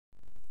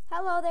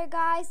Hello there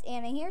guys,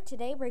 Anna here.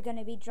 Today we're going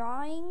to be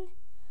drawing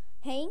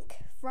Hank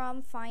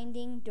from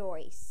Finding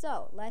Dory.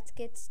 So let's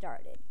get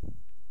started.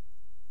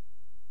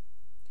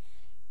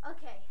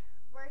 Okay,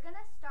 we're going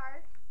to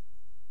start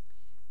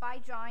by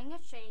drawing a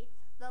shape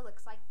that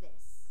looks like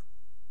this.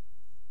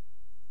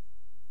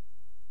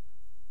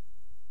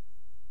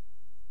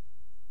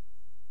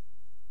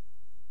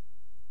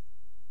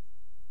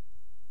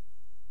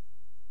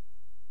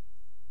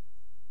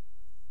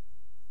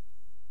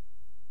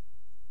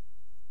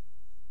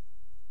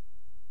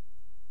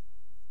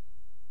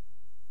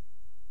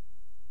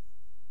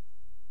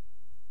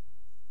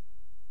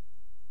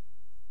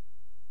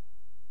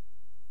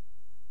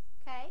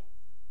 Okay,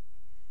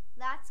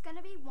 that's going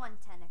to be one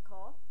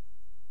tentacle.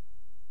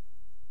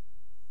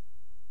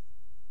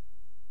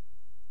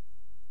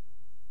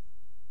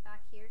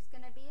 Back here's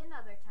going to be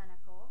another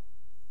tentacle.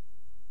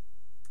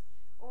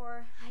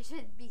 Or I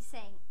should be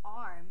saying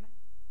arm,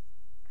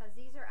 because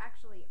these are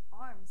actually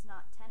arms,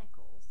 not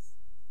tentacles.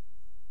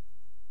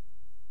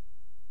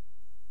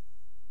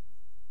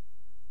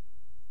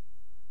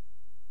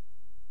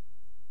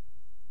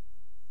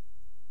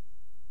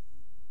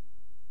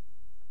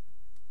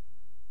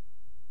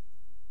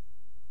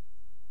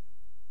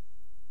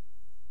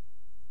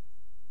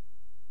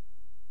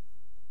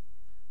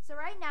 So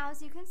right now,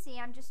 as you can see,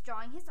 I'm just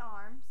drawing his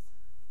arms.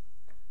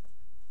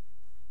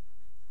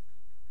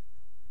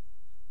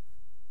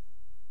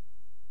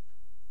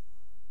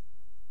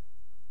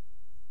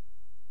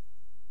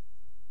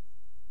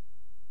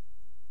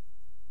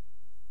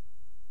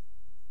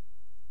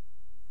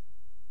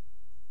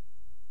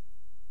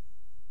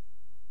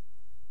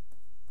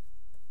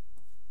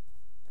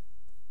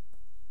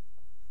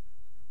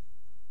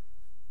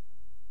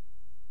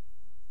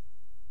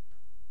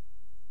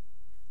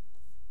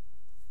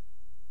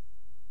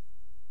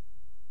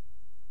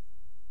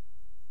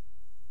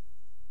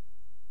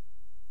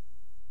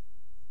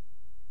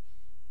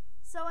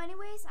 So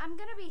anyways, I'm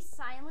going to be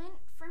silent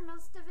for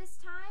most of this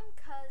time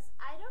because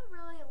I don't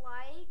really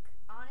like,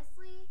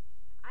 honestly,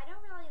 I don't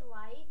really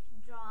like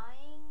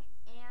drawing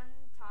and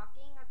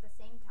talking at the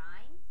same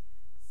time.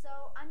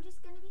 So I'm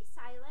just going to be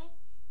silent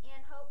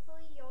and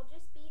hopefully you'll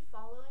just be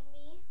following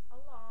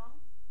along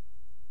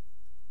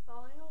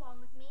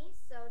with me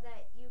so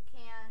that you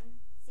can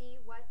see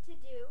what to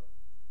do.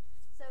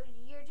 So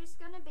you're just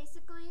going to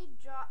basically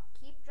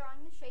keep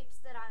drawing the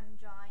shapes that I'm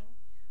drawing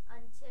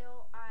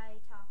until I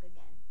talk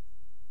again.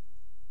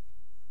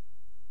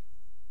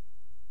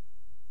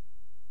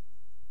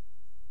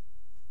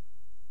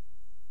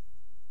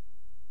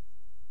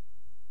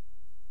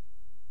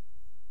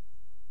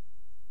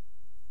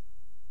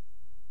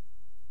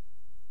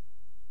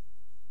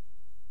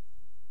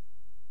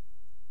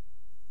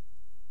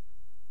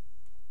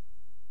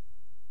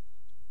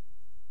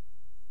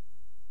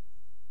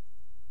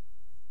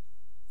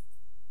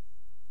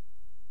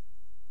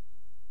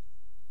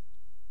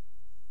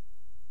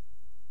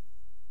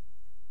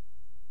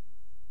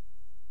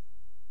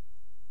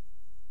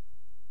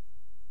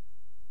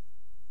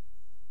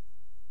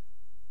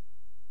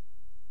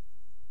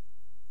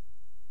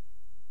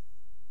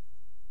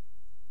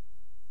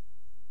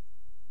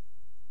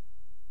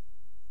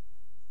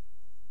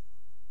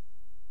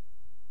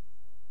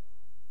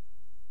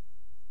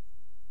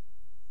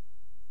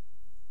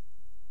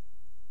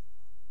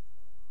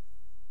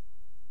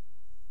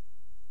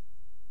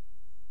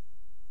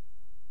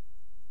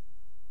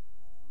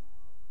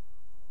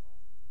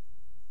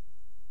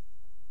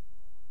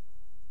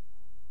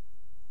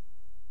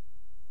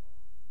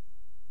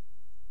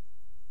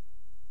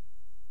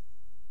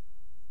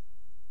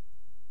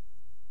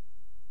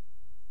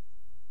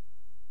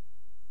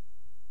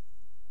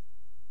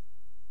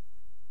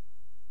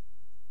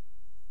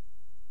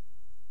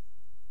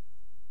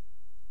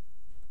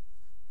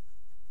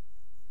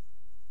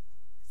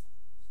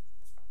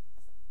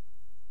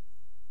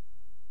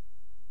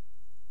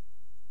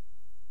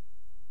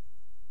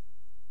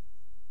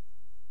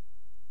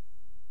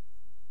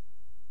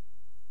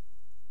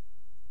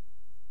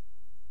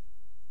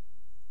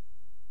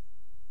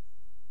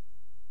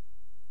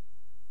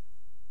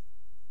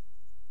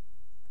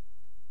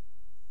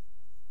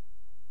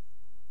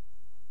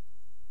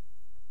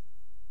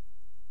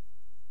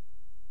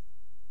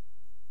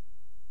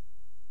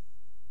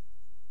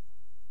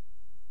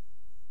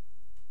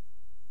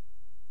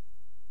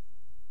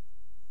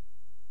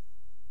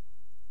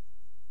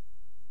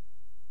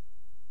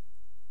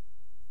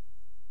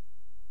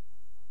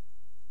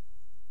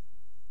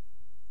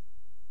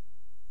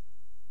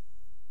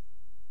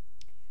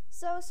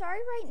 So sorry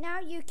right now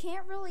you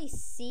can't really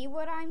see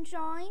what I'm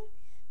drawing,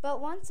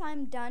 but once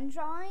I'm done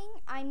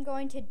drawing, I'm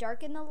going to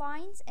darken the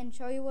lines and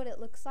show you what it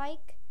looks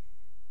like.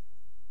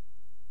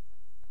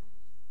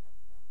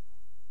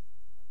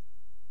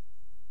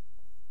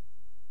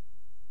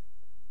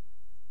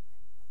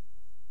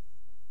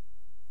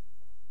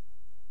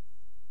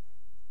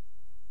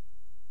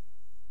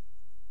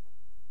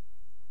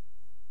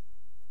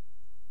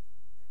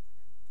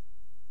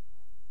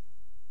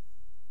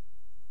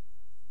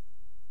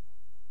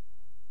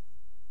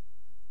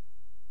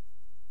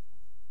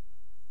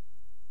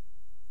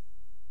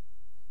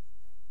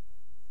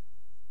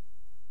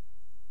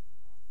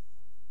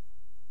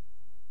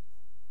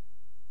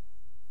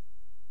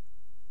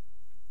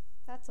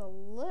 that's a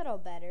little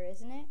better,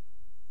 isn't it?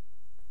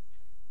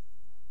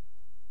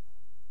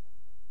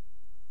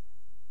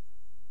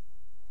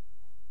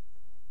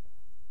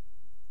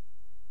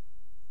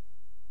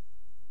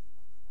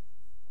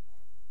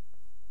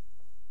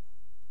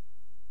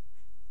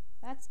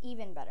 That's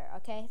even better,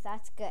 okay?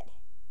 That's good.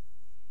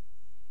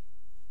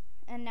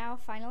 And now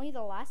finally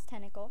the last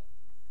tentacle.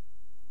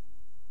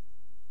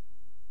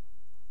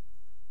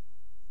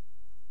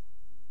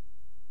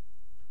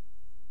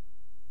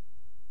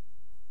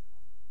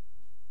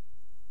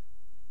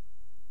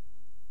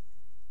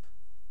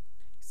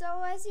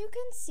 So as you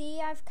can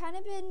see, I've kind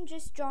of been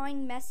just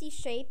drawing messy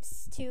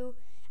shapes to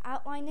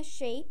outline the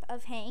shape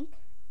of Hank.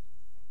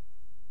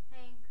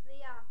 Hank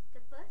the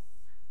octopus.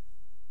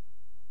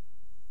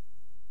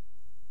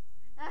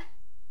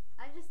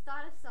 I just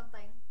thought of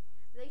something.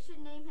 They should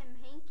name him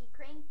Hanky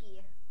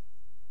Cranky.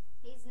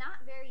 He's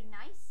not very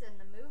nice in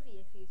the movie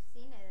if you've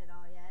seen it at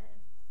all yet.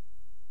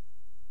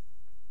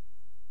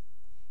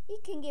 He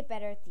can get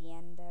better at the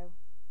end though.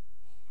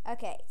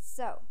 Okay,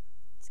 so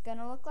it's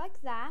gonna look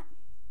like that.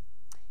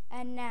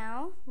 And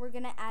now we're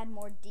gonna add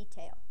more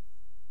detail.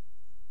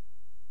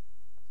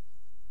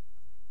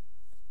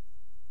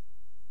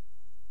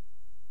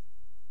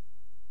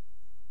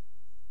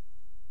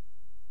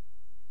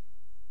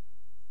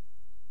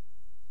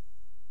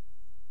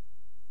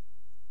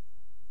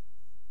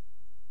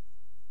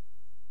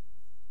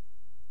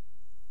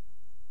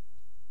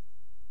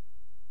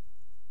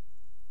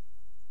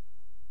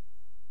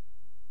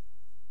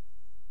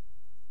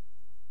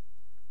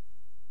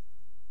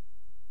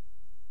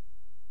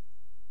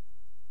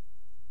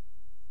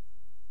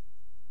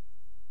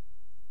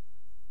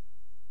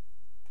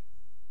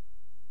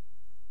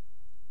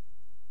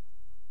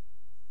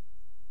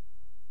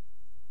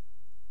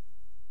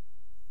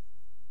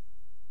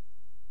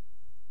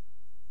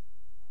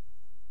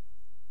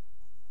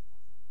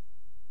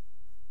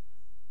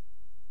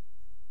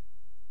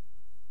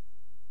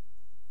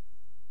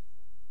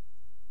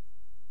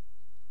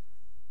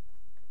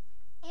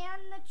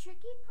 And the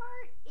tricky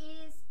part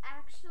is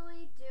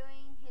actually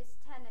doing his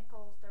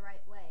tentacles the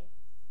right way.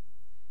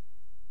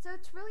 So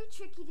it's really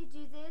tricky to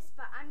do this,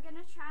 but I'm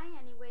gonna try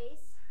anyways.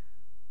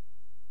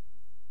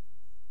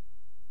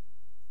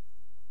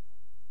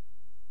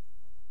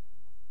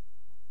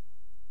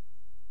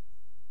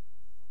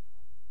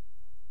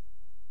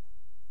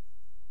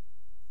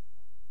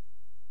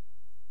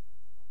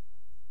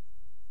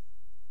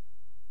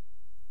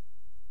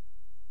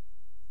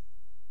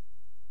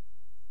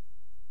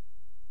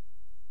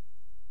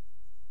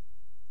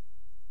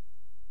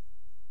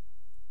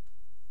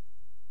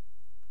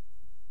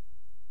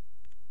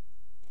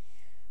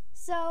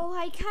 So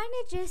I kind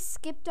of just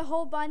skipped a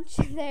whole bunch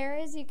there,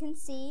 as you can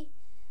see.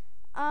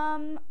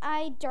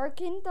 I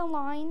darkened the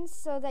lines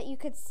so that you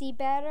could see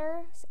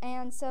better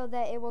and so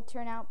that it will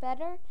turn out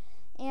better.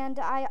 And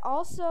I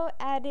also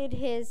added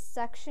his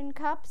suction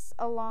cups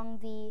along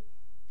the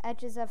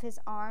edges of his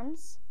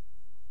arms.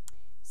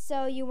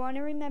 So you want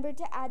to remember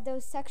to add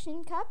those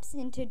suction cups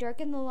and to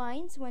darken the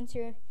lines once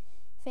you're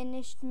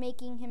finished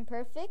making him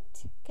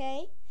perfect,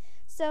 okay?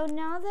 So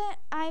now that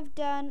I've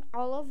done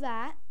all of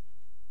that,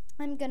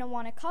 I'm going to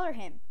want to color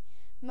him.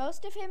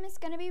 Most of him is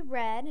going to be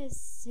red,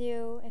 as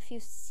if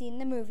you've seen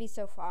the movie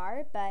so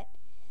far, but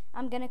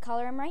I'm going to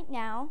color him right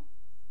now.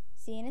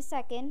 See you in a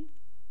second.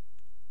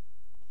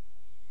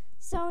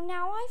 So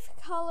now I've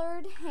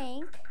colored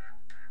Hank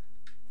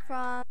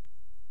from...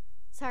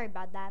 Sorry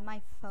about that,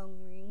 my phone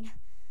ring.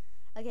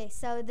 Okay,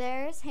 so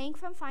there's Hank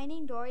from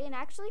Finding Dory, and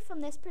actually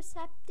from this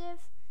perspective,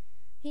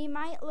 he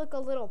might look a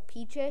little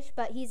peachish,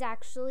 but he's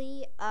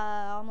actually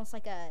almost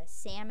like a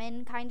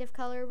salmon kind of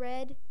color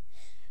red.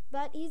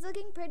 But he's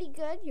looking pretty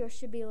good. Yours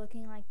should be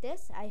looking like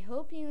this. I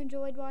hope you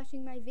enjoyed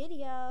watching my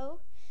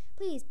video.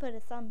 Please put a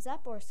thumbs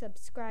up or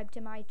subscribe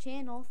to my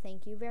channel.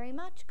 Thank you very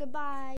much. Goodbye.